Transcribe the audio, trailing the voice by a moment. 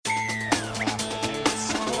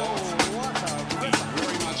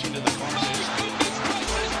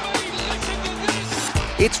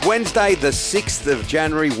It's Wednesday, the 6th of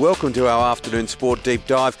January. Welcome to our afternoon sport deep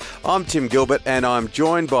dive. I'm Tim Gilbert and I'm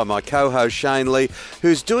joined by my co-host Shane Lee,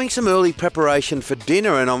 who's doing some early preparation for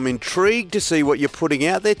dinner, and I'm intrigued to see what you're putting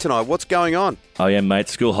out there tonight. What's going on? I am, mate.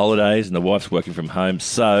 School holidays and the wife's working from home,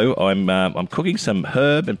 so I'm cooking some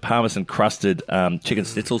herb and parmesan crusted chicken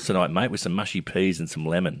schnitzels tonight, mate, with some mushy peas and some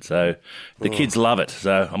lemon. So the kids love it.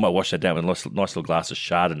 So I might wash that down with a nice little glass of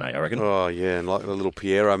Chardonnay, I reckon. Oh yeah, and like a little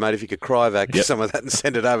Piero, mate. If you could cryovac some of that and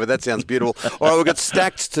send it over, that sounds beautiful. All right, we've got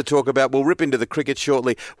stacks to talk about. We'll rip into the cricket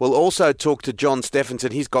shortly. We'll also talk to John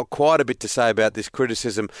Stephenson. He's got quite a bit to say about this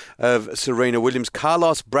criticism of Serena Williams.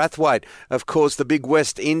 Carlos Brathwaite, of course, the big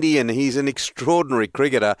West Indian. He's an extraordinary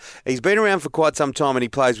cricketer. He's been around for quite some time and he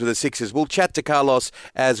plays with the Sixers. We'll chat to Carlos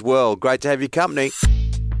as well. Great to have your company.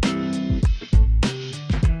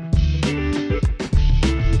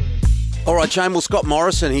 All right, Shane, well, Scott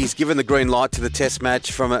Morrison, he's given the green light to the test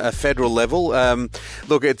match from a federal level.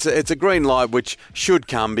 Look, it's a green light which should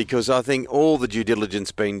come because I think all the due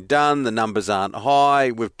diligence been done, the numbers aren't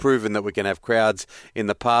high, we've proven that we can have crowds in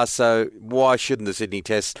the past, so why shouldn't the Sydney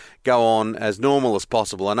Test go on as normal as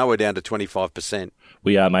possible? I know we're down to 25%.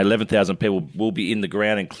 We are, mate. 11,000 people will be in the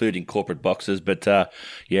ground, including corporate boxes. But, our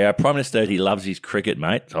Prime Minister, he loves his cricket,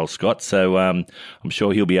 mate, old Scott. So I'm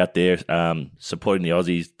sure he'll be out there supporting the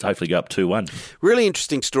Aussies, hopefully go up 2-1. Really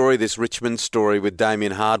interesting story, this Richmond story with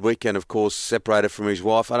Damien Hardwick, and, of course, separated from his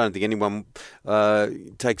wife. I don't think anyone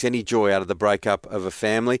takes any joy out of the breakup of a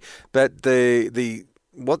family. But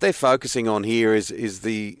what they're focusing on here is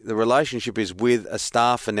the relationship is with a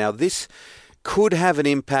staffer. Now, this could have an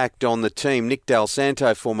impact on the team. Nick Del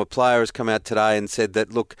Santo, former player, has come out today and said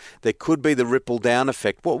that, look, there could be the ripple down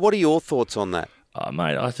effect. What are your thoughts on that? Oh,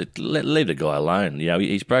 mate, I said, leave the guy alone. You know,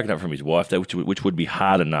 he's broken up from his wife, which would be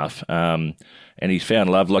hard enough. And he's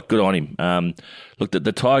found love. Like, good on him. Look,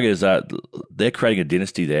 the Tigers, they're creating a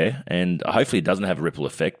dynasty there, and hopefully it doesn't have a ripple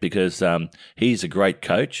effect because he's a great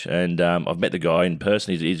coach, and I've met the guy in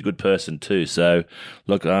person. He's a good person too. So,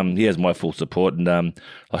 look, he has my full support, and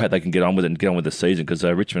I hope they can get on with it and get on with the season because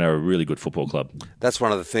Richmond are a really good football club. That's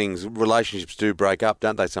one of the things. Relationships do break up,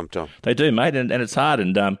 don't they, sometimes? They do, mate, and it's hard.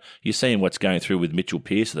 And you're seeing what's going through with Mitchell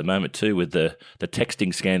Pearce at the moment too, with the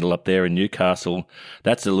texting scandal up there in Newcastle.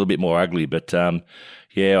 That's a little bit more ugly, but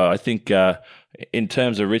I think in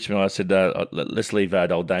terms of Richmond, I said let's leave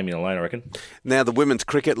old Damien alone, I reckon. Now, the Women's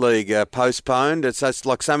Cricket League postponed. It's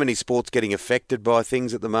like so many sports getting affected by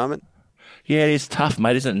things at the moment. Yeah, it is tough,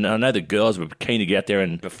 mate, isn't it? I know the girls were keen to get out there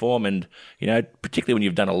and perform, and, you know, particularly when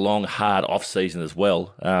you've done a long, hard off-season as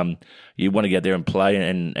well, you want to get there and play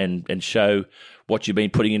and show what you've been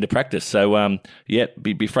putting into practice. So,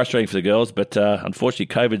 be frustrating for the girls, but unfortunately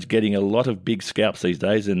COVID's getting a lot of big scalps these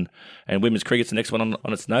days, and women's cricket's the next one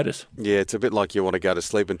on its notice. Yeah, it's a bit like you want to go to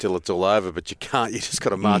sleep until it's all over, but you can't. You just got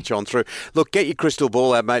to march on through. Look, get your crystal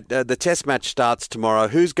ball out, mate. The test match starts tomorrow.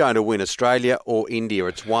 Who's going to win, Australia or India?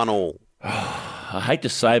 It's 1-1. I hate to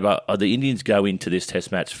say, but the Indians go into this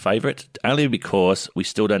test match favourite, only because we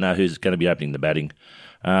still don't know who's going to be opening the batting.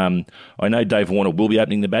 I know Dave Warner will be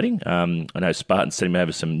opening the batting. I know Spartan sent him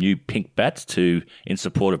over some new pink bats in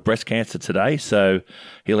support of breast cancer today, so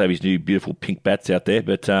he'll have his new beautiful pink bats out there.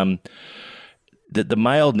 But the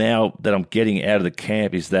mail now that I'm getting out of the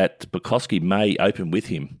camp is that Bukowski may open with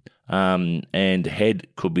him. And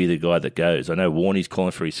Head could be the guy that goes. I know Warney's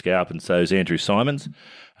calling for his scalp, and so is Andrew Simons.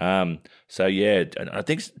 And I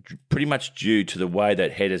think it's pretty much due to the way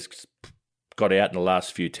that Head has got out in the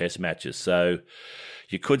last few test matches. So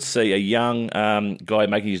you could see a young guy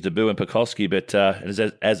making his debut in Bukowski, but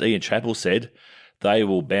as Ian Chappell said, they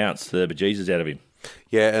will bounce the bejesus out of him.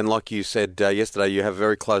 Yeah, and like you said yesterday, you have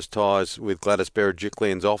very close ties with Gladys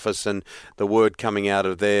Berejiklian's office, and the word coming out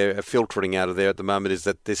of there, filtering out of there at the moment, is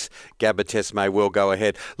that this Gabba test may well go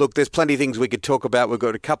ahead. Look, there's plenty of things we could talk about. We've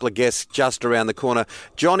got a couple of guests just around the corner.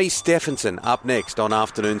 Johnny Stephenson up next on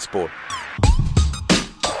Afternoon Sport.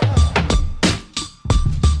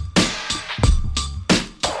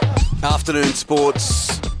 Afternoon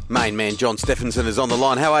Sports main man John Stephenson is on the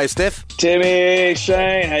line. How are you, Steph? Timmy,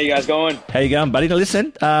 Shane, how you guys going? How you going, buddy? Now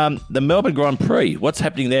listen, the Melbourne Grand Prix, what's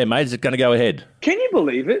happening there, mate? Is it going to go ahead? Can you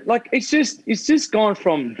believe it? Like, it's just gone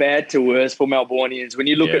from bad to worse for Melbournians when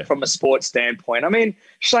you look at it from a sports standpoint. I mean,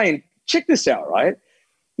 Shane, check this out, right?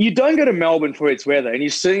 You don't go to Melbourne for its weather, and you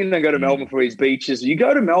certainly don't go to Melbourne for its beaches. You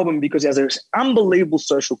go to Melbourne because it has this unbelievable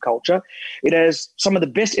social culture. It has some of the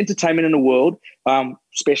best entertainment in the world,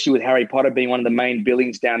 especially with Harry Potter being one of the main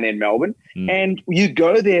billings down there in Melbourne. And you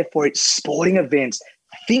go there for its sporting events,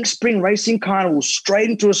 think Spring Racing Carnival, straight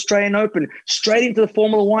into Australian Open, straight into the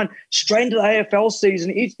Formula One, straight into the AFL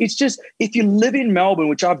season. It's just, if you live in Melbourne,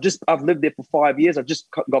 which I've lived there for 5 years, I've just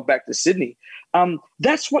got back to Sydney.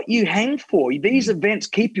 That's what you hang for. These events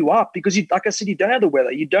keep you up because, like I said, you don't have the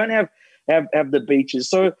weather, you don't have the beaches.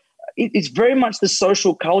 So it's very much the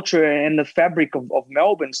social culture and the fabric of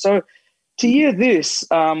Melbourne. So to hear this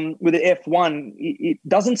with the F1, it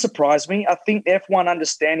doesn't surprise me. I think F1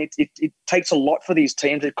 understand it takes a lot for these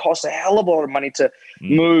teams. It costs a hell of a lot of money to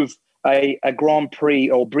move a Grand Prix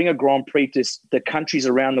or bring a Grand Prix to the countries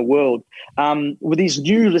around the world. With these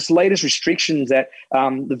latest restrictions that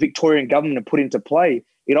the Victorian government have put into play,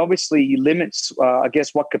 it obviously limits, I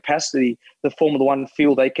guess, what capacity the Formula One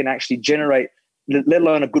feel they can actually generate, let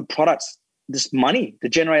alone a good product, this money to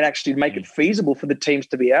generate, actually make it feasible for the teams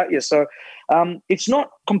to be out here. So it's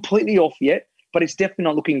not completely off yet, but it's definitely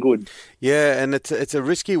not looking good. Yeah, and it's a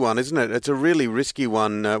risky one, isn't it? It's a really risky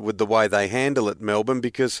one with the way they handle it, Melbourne,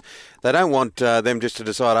 because they don't want them just to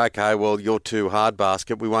decide, okay, well, you're too hard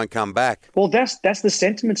basket, we won't come back. Well, that's the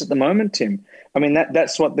sentiments at the moment, Tim. I mean,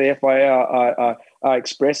 that's what the FIA are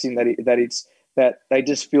expressing, that they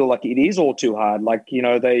just feel like it is all too hard. Like,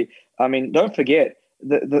 don't forget,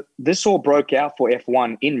 this all broke out for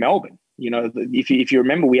F1 in Melbourne. If you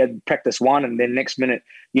remember, we had practice one, and then next minute,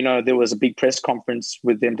 there was a big press conference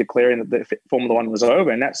with them declaring that the Formula One was over,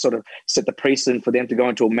 and that sort of set the precedent for them to go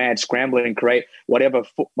into a mad scramble and create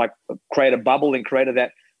create a bubble and create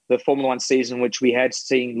the Formula One season, which we had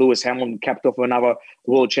seen Lewis Hamilton capped off another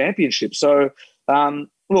world championship. So,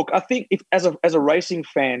 look, I think if as a racing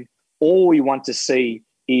fan, all we want to see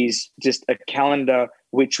is just a calendar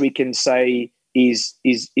which we can say is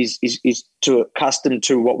to accustomed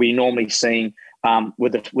to what we're normally seeing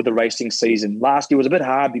with the racing season. Last year was a bit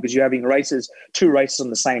hard because you're having two races on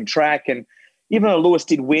the same track, and even though Lewis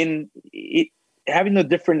did win, having the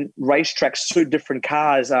different racetracks suit different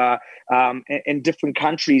cars and different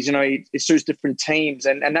countries, it suits different teams,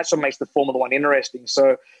 and that's what makes the Formula One interesting.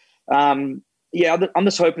 So, I'm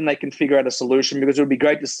just hoping they can figure out a solution, because it would be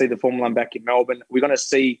great to see the Formula One back in Melbourne. We're going to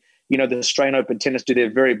see the Australian Open tennis do their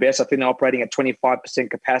very best. I think they're operating at 25%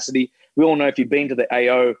 capacity. We all know, if you've been to the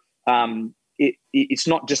AO, it's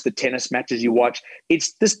not just the tennis matches you watch.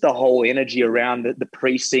 It's just the whole energy around the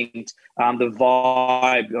precinct, the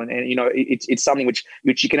vibe. And it's something which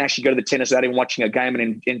you can actually go to the tennis without even watching a game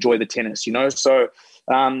and enjoy the tennis, So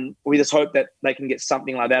we just hope that they can get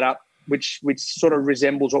something like that up, which sort of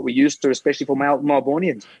resembles what we used to, especially for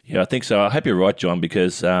Melbournians. Yeah, I think so. I hope you're right, John,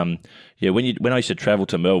 because when I used to travel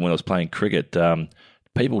to Melbourne when I was playing cricket,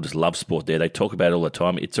 people just love sport there. They talk about it all the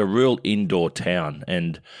time. It's a real indoor town,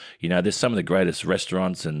 and there's some of the greatest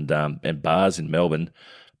restaurants and bars in Melbourne.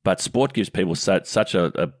 But sport gives people such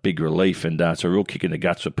a big relief, and it's a real kick in the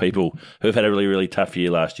guts for people who've had a really, really tough year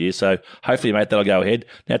last year. So hopefully, mate, that'll go ahead.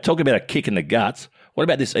 Now, talking about a kick in the guts, what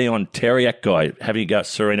about this Ion Teriak guy having to go at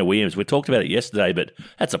Serena Williams? We talked about it yesterday, but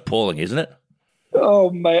that's appalling, isn't it? Oh,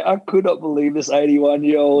 mate, I could not believe this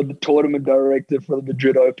 81-year-old tournament director for the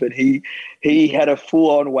Madrid Open. He had a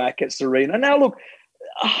full-on whack at Serena. Now, look,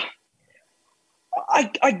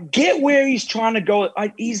 I get where he's trying to go.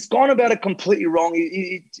 He's gone about it completely wrong.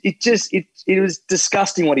 It was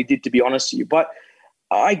disgusting what he did, to be honest with you. But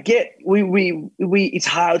I get it's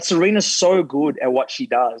hard. Serena's so good at what she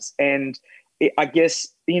does, and I guess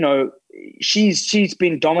she's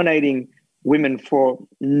been dominating women for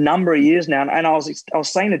a number of years now. And I was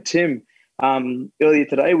saying to Tim earlier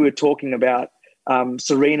today, we were talking about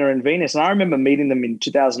Serena and Venus, and I remember meeting them in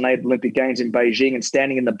 2008 Olympic Games in Beijing and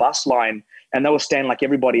standing in the bus line, and they were standing like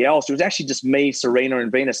everybody else. It was actually just me, Serena,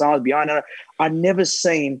 and Venus. I was behind her. I'd never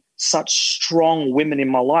seen such strong women in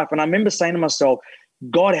my life, and I remember saying to myself,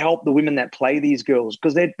 God help the women that play these girls,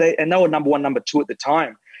 because they were number one, number two at the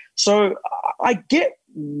time. So I get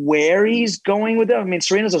where he's going with it. I mean,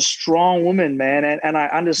 Serena's a strong woman, man, and I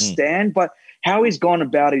understand, but how he's gone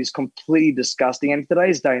about it is completely disgusting. And in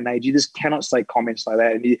today's day and age, you just cannot say comments like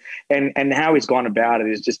that. And how he's gone about it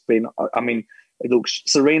has just been, I mean, look,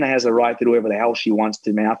 Serena has a right to do whatever the hell she wants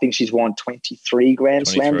to, man. I think she's won 23 Grand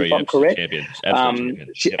Slams, if I'm correct. Champion.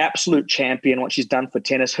 She's absolute champion, what she's done for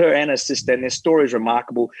tennis. Her and her sister, and their story is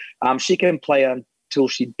remarkable. She can play until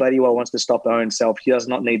she bloody well wants to stop her own self. She does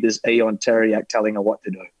not need this Ion Teriak telling her what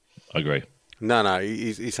to do. I agree. No,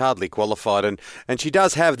 he's hardly qualified, and she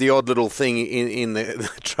does have the odd little thing in the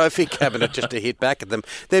trophy cabinet just to hit back at them.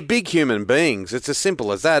 They're big human beings. It's as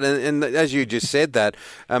simple as that. And as you just said that,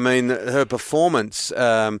 I mean, her performance,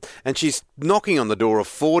 and she's knocking on the door of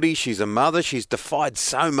 40. She's a mother. She's defied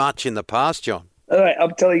so much in the past, John. All right,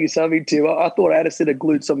 I'm telling you something, Tim. I thought I had a set of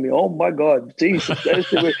glutes on me. Oh my God, Jesus!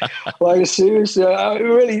 Like seriously, it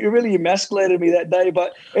really emasculated me that day.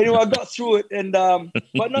 But anyway, I got through it. And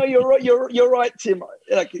but no, you're right. You're right, Tim.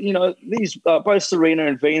 Like these both Serena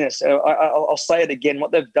and Venus. I'll say it again.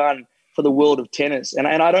 What they've done for the world of tennis, and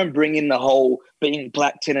I don't bring in the whole being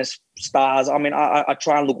black tennis stars. I mean, I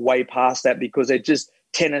try and look way past that because they're just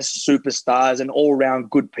tennis superstars and all-round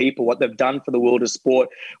good people. What they've done for the world of sport,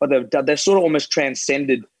 what they've done, they've sort of almost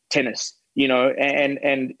transcended tennis,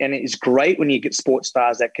 and it's great when you get sports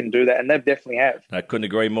stars that can do that, and they definitely have. I couldn't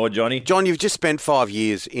agree more, Johnny. John, you've just spent 5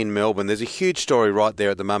 years in Melbourne. There's a huge story right there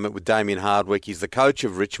at the moment with Damien Hardwick. He's the coach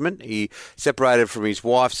of Richmond. He separated from his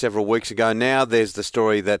wife several weeks ago. Now there's the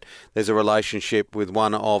story that there's a relationship with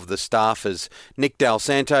one of the staffers. Nick Del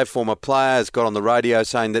Santo, former player, has got on the radio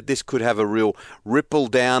saying that this could have a real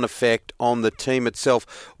ripple-down effect on the team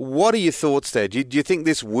itself. What are your thoughts there? Do you think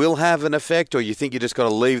this will have an effect, or you think you just got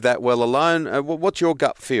to leave that well alone? What's your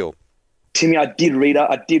gut feel? Timmy, I did read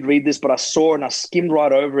this, but I saw and I skimmed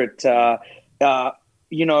right over it. As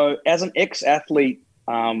an ex-athlete,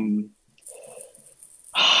 when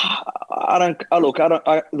you're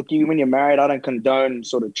married, I don't condone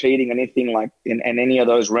sort of cheating, anything like in any of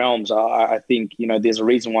those realms. I think, there's a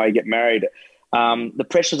reason why you get married. The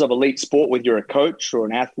pressures of elite sport, whether you're a coach or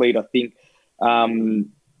an athlete, I think,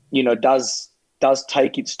 does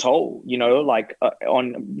take its toll,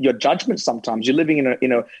 on your judgment. Sometimes you're living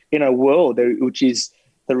in a world which is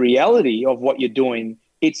the reality of what you're doing.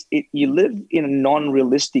 You live in a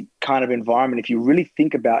non-realistic kind of environment. If you really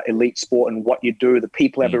think about elite sport and what you do, the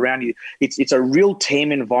people have around you, it's a real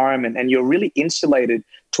team environment, and you're really insulated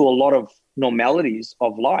to a lot of normalities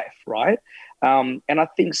of life, right? And I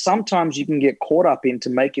think sometimes you can get caught up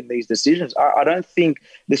into making these decisions. I don't think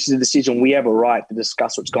this is a decision we have a right to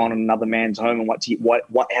discuss what's gone on in another man's home and how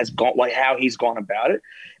he's gone about it.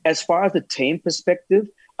 As far as the team perspective,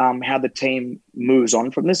 how the team moves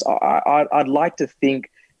on from this, I'd like to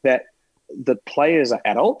think that the players are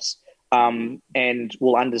adults and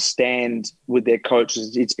will understand with their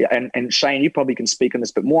coaches. And Shane, you probably can speak on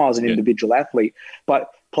this, but more as an individual athlete,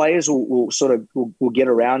 but players will get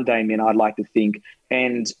around Damien, I'd like to think,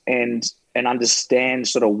 and understand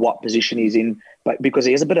sort of what position he's in, but because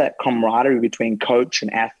there's a bit of camaraderie between coach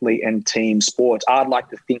and athlete and team sports. I'd like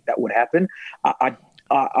to think that would happen. I'm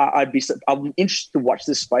interested to watch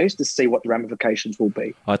this space to see what the ramifications will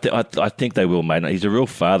be. I think they will, mate. He's a real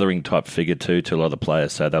fathering type figure too to a lot of the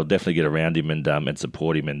players, so they'll definitely get around him and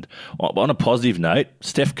support him. And on a positive note,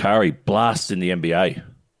 Steph Curry blasts in the NBA.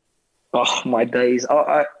 Oh, my days.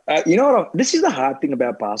 This is the hard thing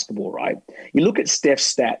about basketball, right? You look at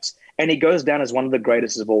Steph's stats, and he goes down as one of the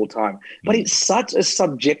greatest of all time. But it's such a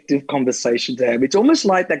subjective conversation to have. It's almost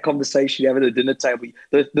like that conversation you have at a dinner table.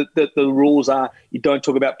 The rules are you don't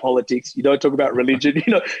talk about politics, you don't talk about religion,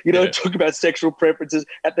 you don't talk about sexual preferences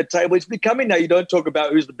at the table. It's becoming now you don't talk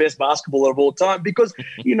about who's the best basketballer of all time because,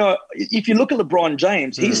 if you look at LeBron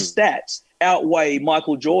James, his stats outweigh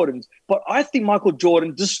Michael Jordan's. But I think Michael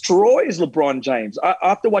Jordan destroys LeBron James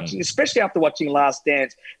especially after watching Last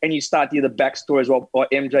Dance, and you start to hear the backstories of what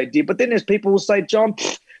MJ did. But then there's people who say, John,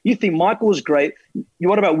 you think Michael was great.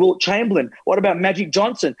 What about Wilt Chamberlain? What about Magic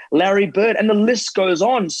Johnson, Larry Bird? And the list goes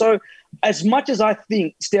on. So as much as I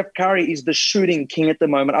think Steph Curry is the shooting king at the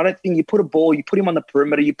moment, I don't think you put him on the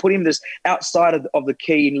perimeter, you put him this outside of the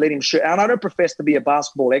key and let him shoot. And I don't profess to be a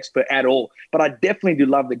basketball expert at all, but I definitely do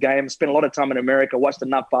love the game. Spent a lot of time in America, watched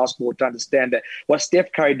enough basketball to understand that what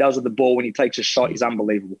Steph Curry does with the ball when he takes a shot is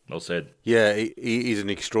unbelievable. Well said. Yeah, he's an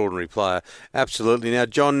extraordinary player. Absolutely. Now,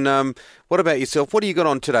 John, what about yourself? What do you got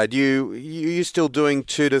on today? You still doing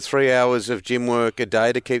 2 to 3 hours of gym work a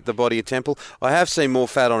day to keep the body a temple? I have seen more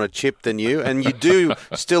fat on a chip than you, and you do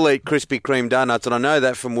still eat Krispy Kreme donuts, and I know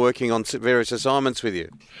that from working on various assignments with you.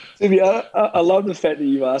 Timmy, I love the fact that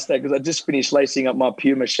you asked that because I just finished lacing up my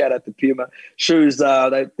Puma, shout out to Puma shoes.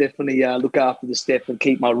 They definitely look after the step and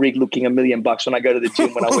keep my rig looking $1 million when I go to the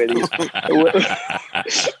gym when I wear these. But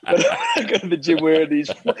I go to the gym wearing these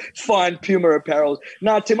fine Puma apparels.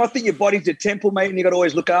 No, Tim, I think your body's a temple, mate, and you got to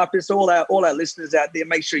always look after it. So all our listeners out there,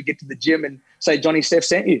 make sure you get to the gym and say Johnny Steph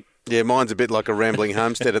sent you. Yeah, mine's a bit like a rambling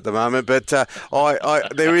homestead at the moment, but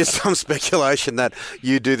there is some speculation that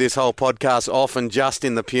you do this whole podcast often just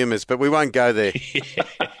in the Pumas, but we won't go there.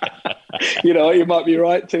 You might be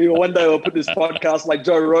right too. One day we'll put this podcast like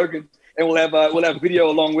Joe Rogan, and we'll have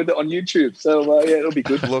video along with it on YouTube. So it'll be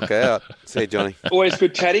good. Look out. See you, Johnny. Always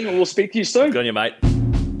good chatting, and we'll speak to you soon. Good on you, mate.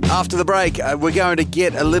 After the break, we're going to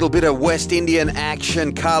get a little bit of West Indian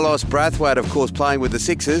action. Carlos Brathwaite, of course, playing with the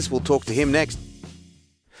Sixers. We'll talk to him next.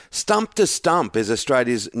 Stump to Stump is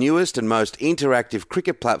Australia's newest and most interactive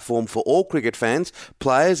cricket platform for all cricket fans,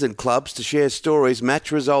 players and clubs to share stories,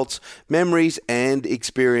 match results, memories and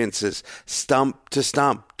experiences.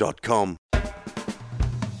 StumpToStump.com.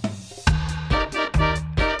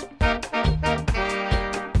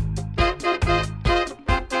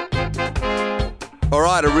 All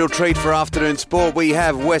right, a real treat for afternoon sport. We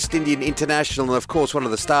have West Indian International and, of course, one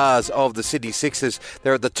of the stars of the Sydney Sixers.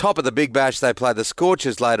 They're at the top of the Big Bash. They play the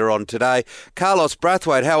Scorchers later on today. Carlos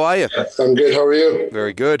Brathwaite, how are you? I'm good. How are you?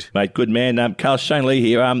 Very good. Mate, good man. Carl Shane Lee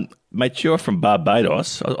here. Mate, you're from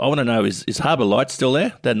Barbados. I want to know, is Harbour Lights still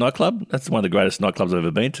there, that nightclub? That's one of the greatest nightclubs I've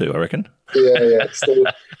ever been to, I reckon. Yeah, still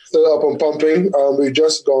up and pumping. We've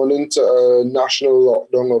just gone into a national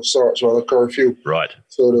lockdown of sorts, a curfew. Right.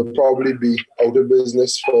 So they'll probably be out of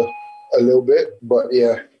business for a little bit. But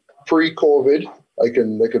yeah, pre-COVID, I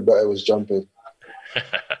can bet I was jumping.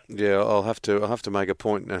 Yeah, I'll have to make a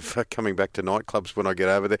point of coming back to nightclubs when I get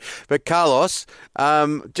over there. But Carlos,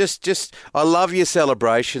 just I love your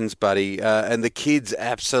celebrations, buddy, and the kids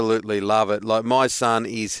absolutely love it. Like my son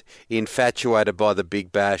is infatuated by the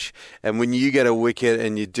Big Bash, and when you get a wicket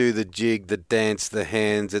and you do the jig, the dance, the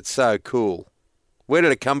hands, it's so cool. Where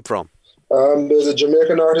did it come from? There's a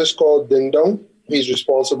Jamaican artist called Ding Dong. He's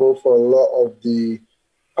responsible for a lot of the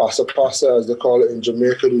pasa, as they call it in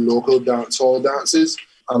Jamaica, the local dancehall dances.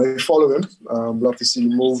 And I follow him. Love to see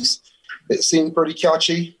moves. It seemed pretty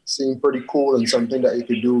catchy, seemed pretty cool, and something that you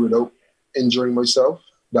could do without injuring myself.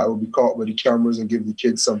 That would be caught by the cameras and give the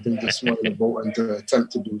kids something to smile about and to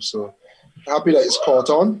attempt to do. So happy that it's caught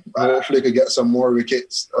on. Hopefully they could get some more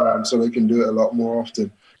wickets so they can do it a lot more often.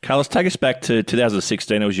 Carlos, take us back to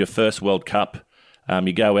 2016. It was your first World Cup.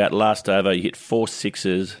 You go out last over, you hit 4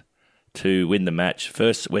 sixes to win the match.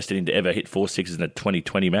 First West Indian to ever hit 4 sixes in a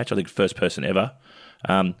 2020 match. I think first person ever.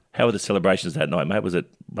 How were the celebrations that night, mate?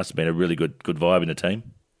 Must have been a really good vibe in the team.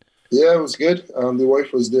 Yeah, it was good. The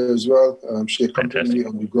wife was there as well. She accompanied me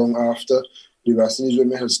on the ground after. The West Indies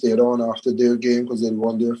women had stayed on after their game because they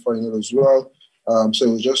won their final as well. So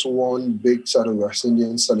it was just one big set of West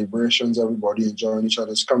Indian celebrations, everybody enjoying each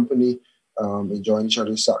other's company, enjoying each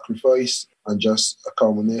other's sacrifice, and just a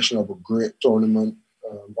culmination of a great tournament.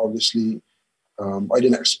 Obviously, I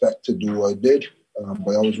didn't expect to do what I did,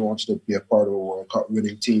 but I always wanted to be a part of a World Cup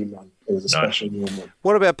winning team, and it was a special moment.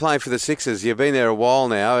 What about playing for the Sixers? You've been there a while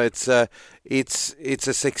now. It's a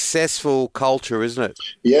successful culture, isn't it?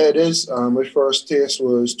 Yeah, it is. My first taste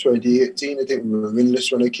was 2018. I think we were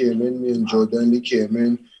winless when I came in. Me and Joe Denley came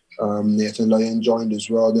in. Nathan Lyon joined as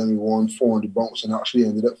well. Then we won 400 bunks and actually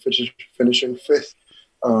ended up finishing 5th.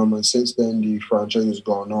 And since then, the franchise has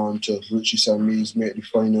gone on to reach the semis, make the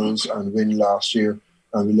finals, and win last year.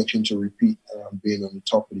 And we're looking to repeat being on the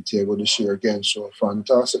top of the table this year again. So a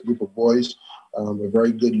fantastic group of boys, a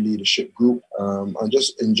very good leadership group, and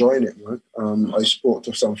just enjoying it, man. I spoke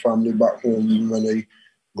to some family back home when I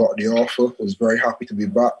got the offer. I was very happy to be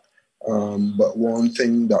back. But one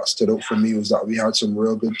thing that stood out for me was that we had some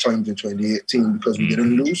real good times in 2018 because we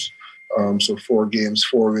didn't lose. So 4 games,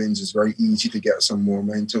 4 wins is very easy to get some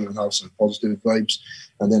momentum and have some positive vibes.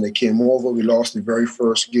 And then they came over, we lost the very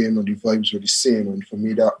first game and the vibes were the same. And for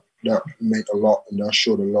me, that meant a lot and that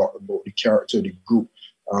showed a lot about the character of the group.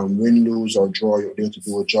 Win, lose or draw, you're there to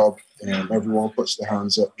do a job. Everyone puts their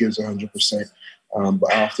hands up, gives 100%.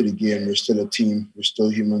 But after the game, we're still a team, we're still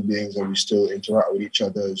human beings, and we still interact with each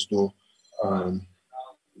other as though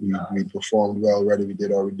we performed well, whether we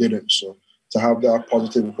did or we didn't. So to have that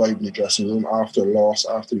positive vibe in the dressing room after a loss,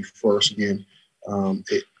 after the first game,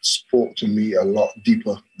 it spoke to me a lot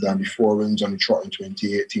deeper than the 4 wins on the trot in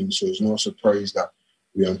 2018. So it's no surprise that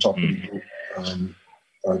we're on top of the group,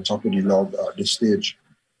 on top of the log at this stage.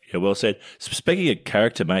 Yeah, well said. Speaking of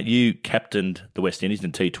character, mate, you captained the West Indies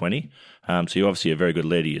in T20, so you're obviously a very good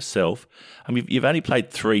leader yourself. You've only played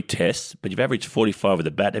 3 tests, but you've averaged 45 with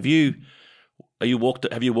the bat. Have you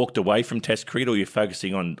walked away from Test cricket, or are you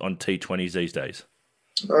focusing on T20s these days?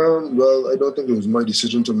 Well, I don't think it was my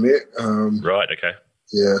decision to make. Right. Okay.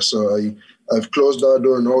 Yeah, so I've closed that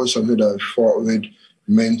door now. It's something that I've fought with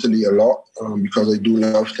mentally a lot because I do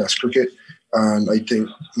love Test cricket. And I think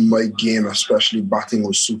my game, especially batting,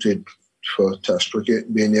 was suited for Test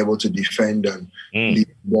cricket, being able to defend and leave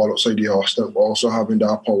the ball outside the off stump, also having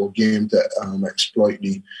that power game to exploit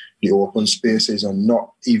the open spaces, and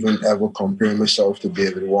not even ever comparing myself to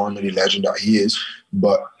David Warner, the legend that he is,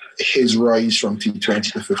 but his rise from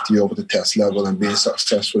T20 to 50 over to Test level and being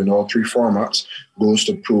successful in all 3 formats goes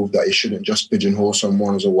to prove that you shouldn't just pigeonhole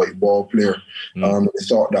someone as a white ball player. I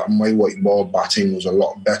thought that my white ball batting was a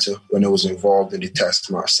lot better when I was involved in the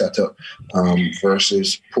Test match setup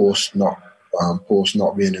versus post not post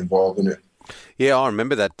not being involved in it. Yeah, I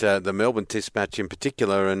remember that, the Melbourne Test match in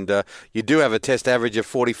particular, and you do have a Test average of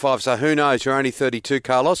 45, so who knows, you're only 32,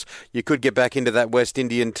 Carlos. You could get back into that West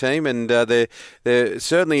Indian team, and they're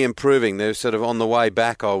certainly improving. They're sort of on the way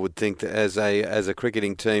back, I would think, as a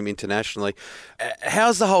cricketing team internationally.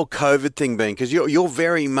 How's the whole COVID thing been? Because you're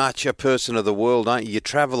very much a person of the world, aren't you? You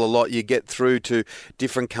travel a lot, you get through to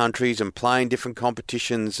different countries and play in different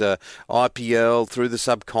competitions, IPL, through the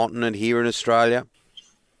subcontinent, here in Australia.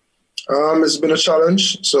 It's been a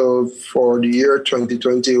challenge. So for the year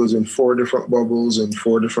 2020, it was in 4 different bubbles in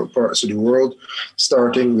 4 different parts of the world,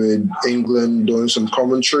 starting with England doing some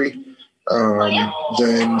commentary,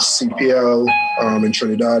 then CPL in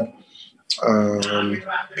Trinidad,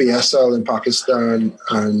 PSL in Pakistan,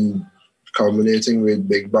 and culminating with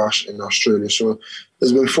Big Bash in Australia. So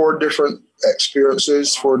there's been 4 different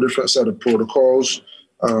experiences, 4 different set of protocols,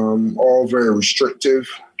 all very restrictive.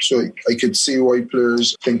 So I could see why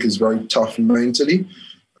players think it's very tough mentally.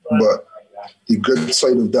 But the good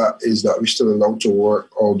side of that is that we're still allowed to work,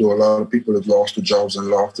 although a lot of people have lost their jobs and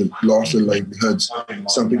lost their livelihoods.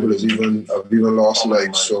 Some people have even lost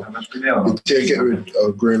lives. So you take it with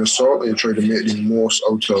a grain of salt and you try to make the most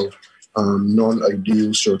out of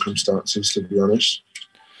non-ideal circumstances, to be honest.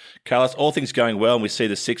 Carlos, all things going well, and we see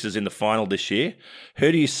the Sixers in the final this year.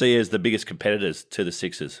 Who do you see as the biggest competitors to the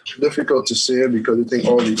Sixers? Difficult to say because I think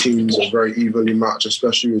all the teams are very evenly matched,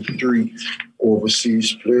 especially with 3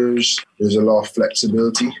 overseas players. There's a lot of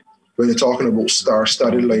flexibility. When you're talking about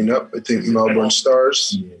star-studded lineup, I think Melbourne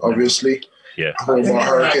Stars, obviously. Yeah. Hobart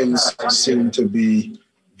Hurricanes seem to be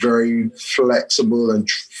very flexible and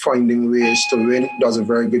finding ways to win. That's a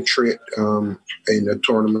very good trait in a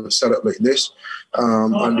tournament setup like this.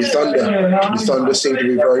 And the Thunder seem to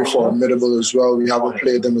be very formidable as well. We haven't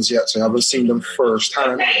played them as yet, so I haven't seen them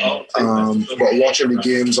firsthand. But watching the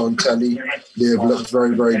games on telly, they've looked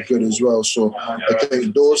very, very good as well. So I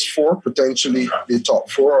think those 4, potentially the top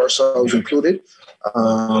 4, ourselves included.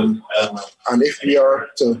 And if we are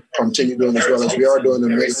to continue doing as well as we are doing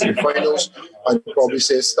and make it to the finals, I'd probably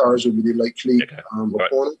say Stars would be the likely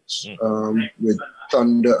opponents, with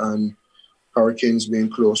Thunder and Hurricanes being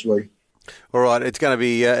close by. All right, it's going to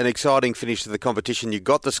be an exciting finish to the competition. You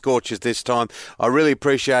got the Scorchers this time. I really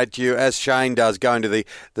appreciate you, as Shane does, going to the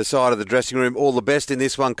side of the dressing room. All the best in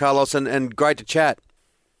this one, Carlos, and great to chat.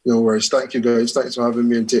 No worries. Thank you, guys. Thanks for having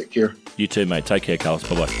me, and take care. You too, mate. Take care, Carlos.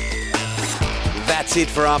 Bye-bye. That's it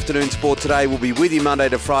for Afternoon Sport today. We'll be with you Monday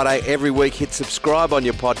to Friday every week. Hit subscribe on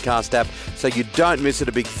your podcast app so you don't miss it.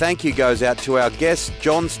 A big thank you goes out to our guests,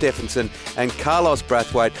 John Stephenson and Carlos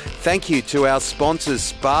Brathwaite. Thank you to our sponsors,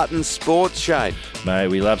 Spartan Sports, Shane. Mate,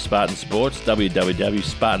 we love Spartan Sports,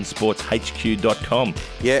 www.spartansportshq.com.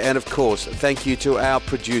 Yeah, and of course, thank you to our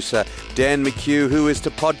producer, Dan McHugh, who is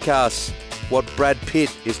to podcasts what Brad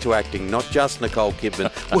Pitt is to acting, not just Nicole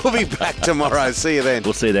Kidman. We'll be back tomorrow. See you then.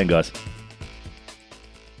 We'll see you then, guys.